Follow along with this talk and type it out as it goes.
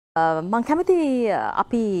මං කැමති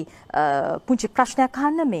අපි පුංචි ප්‍රශ්නයක්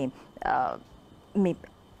අහන්න මේ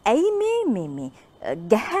ඇයි මේ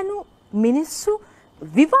ගැහැණු මිනිස්සු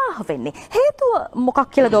විවාහ වෙන්නේ හේතුව මොකක්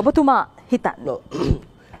කියලාද ඔබතුමා හිතන්නේ?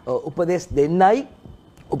 උපදෙස් දෙන්නයි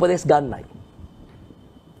උපදෙස් ගන්නයි.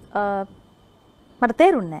 මට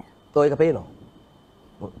තේරුන්නේ නැහැ. ඔය එක පේනවා.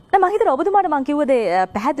 නෑ මං හිතලා ඔබතුමාට මං කිව්ව දේ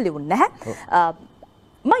පැහැදිලි වුණේ නැහැ.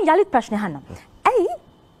 මං යලිත් ප්‍රශ්න අහන්නම්. ඇයි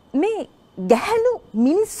මේ ගැහැණු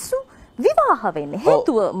මිනිස්සු විවාහ වෙන්නේ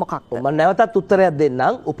හේතුව මොකක්ද? මම නැවතත් උත්තරයක්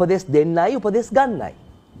දෙන්නම්. උපදෙස් දෙන්නයි උපදෙස් ගන්නයි.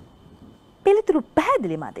 පිළිතුරු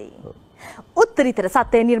පැහැදිලි මදි. උත්තරීතර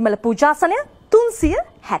සත්‍ය නිර්මල පූජාසනය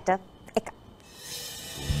 361.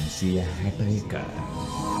 361.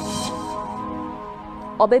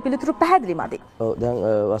 ඔබේ පිළිතුරු පැහැදිලි මදි. ඔව් දැන්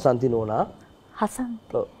වසන්ති නෝනා.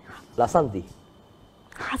 හසන්ති. ඔව් ලසන්ති.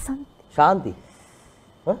 හසන්ති. ශාන්ති.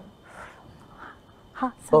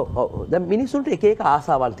 දැන් මිනිස්සුන්ට එක එක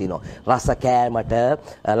ආසාවල් තියෙනවා. රස කෑමට,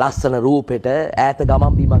 ලස්සන රූපෙට, ඈත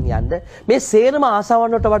ගමන් බිමන් යන්න. මේ සේරම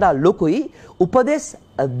ආසාවන් වලට වඩා ලොකුයි උපදෙස්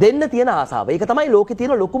දෙන්න තියෙන ආසාව. ඒක තමයි ලෝකේ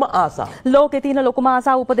තියෙන ලොකුම ආසාව. ලෝකේ තියෙන ලොකුම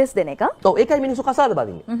ආසාව උපදෙස් දෙන එක. ඔව් ඒකයි මිනිස්සු කසාද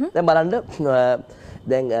බඳින්නේ. දැන් බලන්න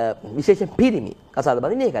දැන් විශේෂයෙන් පිරිමි කසාද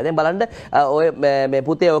බඳින්නේ ඒකයි. දැන් බලන්න ඔය මේ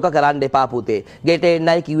පුතේ ඔක කරන්න එපා පුතේ. ගෙට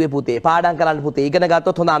එන්නයි කිව්වේ පුතේ. පාඩම් කරන්න පුතේ. ඉගෙන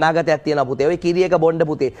ගත්තොත් හොඳ අනාගතයක් තියෙනවා පුතේ. ඔය කිරි එක බොන්න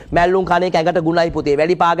පුතේ. මැල්ලුම් කණ එක ඇඟට ගුණයි පුතේ.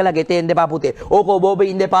 වැඩි පාගලා ගෙට එන්න එපා පුතේ. ඕක ඔබ ඔබ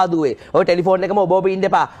ඉන්න එපා දුවේ. ඔය ටෙලිෆෝන් එකම ඔබ ඔබ ඉන්න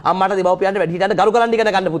එපා. අම්මාට දෙමව්පියන්ට වැඩි හිටන්න ගරු කරන්න ඉගෙන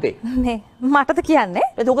ගන්න පුතේ. නේ මටද කියන්නේ?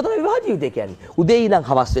 ඒක තමයි විවාහ ජීවිතය කියන්නේ. උදේ ඉඳන්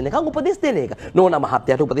හවස් වෙනකන් උපදෙස් දෙන එක. නෝනා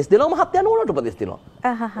මහත්තයාට උපදෙස් දෙනවා මහත්තයා නෝනාට උපදෙස් දෙනවා.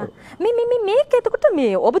 මේක එතකොට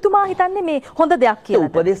මේ ඔබතුමා හිතන්නේ මේ හොඳ දෙයක් කියලා.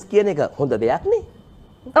 උපදෙස් කියන එක හොඳ දෙයක් නේ.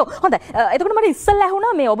 ඔව් හොඳයි. එතකොට මට ඉස්සෙල්ලා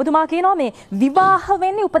ඇහුණා මේ ඔබතුමා කියනවා මේ විවාහ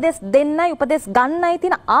වෙන්නේ උපදෙස් දෙන්නයි උපදෙස් ගන්නයි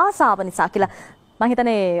තියෙන ආසාව නිසා කියලා. මම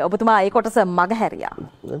හිතන්නේ ඔබතුමා ඒ කොටස මගහැරියා.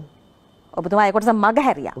 ඔබතුමා ඒ කොටස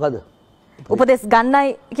මගහැරියා. මොකද? උපදෙස් ගන්නයි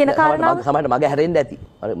කියන කාරණාව. සමහරට මගහැරෙන්න ඇති.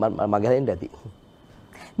 මගහැරෙන්න ඇති.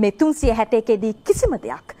 මේ 361 දී කිසිම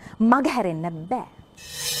දෙයක් මගහැරෙන්න බෑ.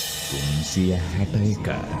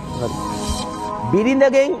 361.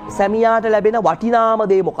 බිරිඳගෙන් සැමියාට ලැබෙන වටිනාම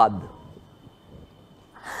දේ මොකද්ද?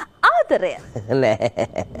 ආදරය. නෑ.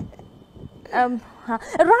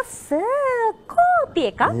 රස කෝපි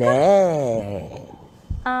එකක්. නෑ.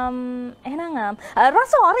 එහෙනම්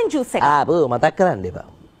රස ඔරෙන්ජ් ජූස් එකක්. බෝ මතක් කරන්න එපා.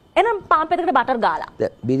 එහෙනම් පාන් පෙත්තකට බටර් ගාලා.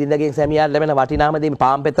 බිරිඳගෙන් සැමියාට ලැබෙන වටිනාම දේ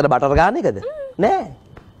පාන් පෙත්තට බටර් ගාන එකද? නෑ.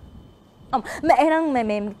 එහෙනම්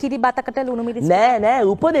මේ කිරි බතකට ලුණු මිරිස් නෑ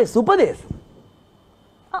උපදෙස්.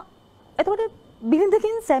 එතකොට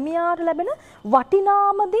බිරිඳකින් සැමියාට ලැබෙන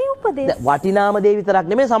වටිනාම දේ උපදෙස්. වටිනාම දේ විතරක්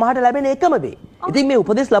නෙමෙයි සමහරට ලැබෙන එකම දේ. ඉතින් මේ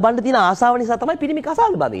උපදෙස් ලබන්න තියෙන ආසාව නිසා තමයි පිරිමි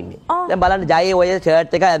කසාද බඳින්නේ. දැන් බලන්න ජයේ ඔය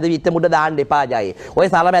ෂර්ට් එක ඇද විත්ත මුඩ දාන්න එපා ජයේ. ඔය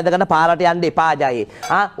සලම ඇදගෙන පාරට යන්න එපා ජයේ.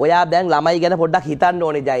 ඔයා දැන් ළමයි ගැන පොඩ්ඩක් හිතන්න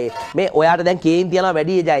ඕනේ ජයේ. මේ ඔයාට දැන් කේන් තියනවා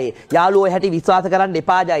වැඩි ජයේ. යාළුවෝ හැටි විශ්වාස කරන්න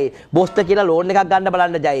එපා ජයේ. බොස්ට කියලා ලෝන් එකක් ගන්න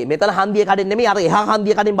බලන්න ජයේ. මෙතන හන්දිය කඩෙන් නෙමෙයි අර එහා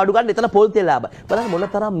හන්දිය කඩෙන් බඩු ගන්න එතන පොල් තෙල් ලාභ. බලන්න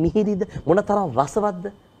මොනතරම් මිහිරිද මොනතරම් රසවත්ද.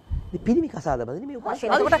 පිරිමි කසාද බඳින්නේ මේ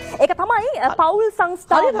උපදෙස්. ඒක තමයි පෞල්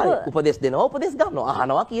සංස්ථාව උපදෙස් දෙනවා උපදෙස් ගන්නවා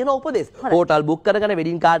අහනවා කියනවා උපදෙස්. හෝටල් බුක් කරගෙන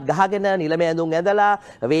වෙඩින් කාඩ් ගහගෙන නිලම ඇඳුම් ඇඳලා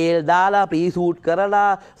වේල් දාලා ප්‍රී සූට්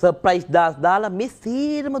කරලා සර්ප්‍රයිස් දාලා මේ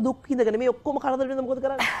සීරම දුක් විඳගෙන මේ ඔක්කොම කරදර විඳ මොකද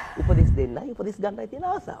කරන්නේ? උපදෙස් දෙන්නයි උපදෙස් ගන්නයි තියෙන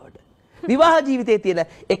ආසාවට. විවාහ ජීවිතයේ තියෙන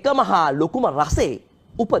එකම හා ලොකුම රසේ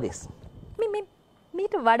උපදෙස්.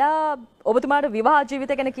 මීට වඩා ඔබතුමාට විවාහ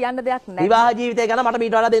ජීවිතය ගැන කියන්න දෙයක් නැහැ. විවාහ ජීවිතය ගැන මට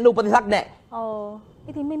මීට වඩා දෙන්න උපදෙසක් නැහැ. ඔව්.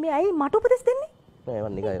 ඉතින් මේ ඇයි මට උපදෙස් දෙන්නේ? නෑ මම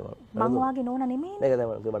නිකන් මං වාගේ නෝනා නෙමෙයි. මේක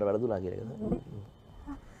තමයි මට වැරදුනා කියන එක.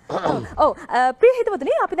 ඔව් ප්‍රිය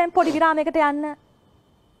හිතවතුනි අපි දැන් පොඩි විරාමයකට යන්න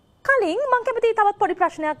කලින් මම කැමතියි තවත් පොඩි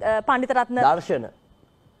ප්‍රශ්නයක් පඬිත රත්න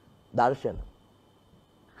දර්ශන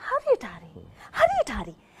හරියට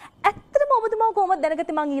හරි ඇත්තටම ඔබතුමා කොහොමද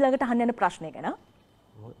දැනගත්තේ මං ඊළඟට අහන්න යන ප්‍රශ්නය ගැන?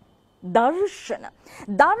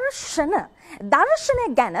 දර්ශනය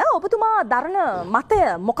ගැන ඔබතුමා දරන මතය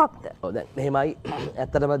මොකක්ද? ඔව් දැන් මෙහෙමයි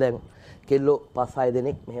ඇත්තටම දැන් කෙල්ලෝ 5-6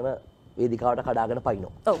 දෙනෙක් මෙහෙම වේදිකාවට කඩාගෙන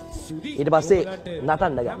පයින්නවා. ඔව්. ඊට පස්සේ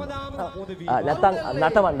නටන්න ගන්නවා. නැත්තම්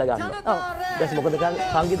නටවන්න ගන්නවා. ඔව්. ඊට මොකද කරන්නේ?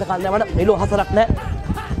 සංගීත කණ්ඩායමට මෙලෝ හතරක් නැහැ.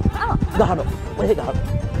 ගහනවා. ඔය ගහනවා.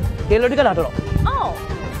 කෙල්ලෝ ටික නටනවා. ඔව්.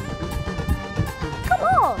 come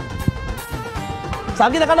on.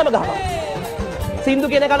 සංගීත කණ්ඩායම ගහනවා. සින්දු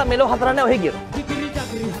කියන එකට මෙලෝ හතරක් නැහැ ඔහෙ කියනවා.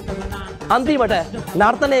 අන්තිමට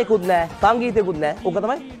නර්තනයකුත් නැහැ, සංගීතයකුත් නැහැ. ඕක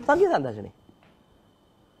තමයි සංගීත සංදර්ශනේ.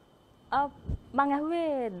 මං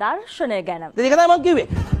ඇහුවේ දර්ශනය ගැන. ඒක තමයි මං කිව්වේ.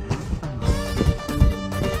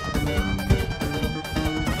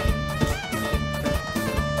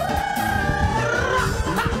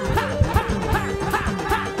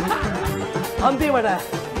 අන්තිමට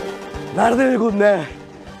නර්තනයකුත් නැහැ,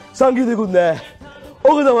 සංගීතකුත් නෑ.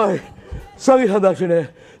 ඕක තමයි සංගීත සංදර්ශනයේ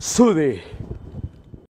සුදී.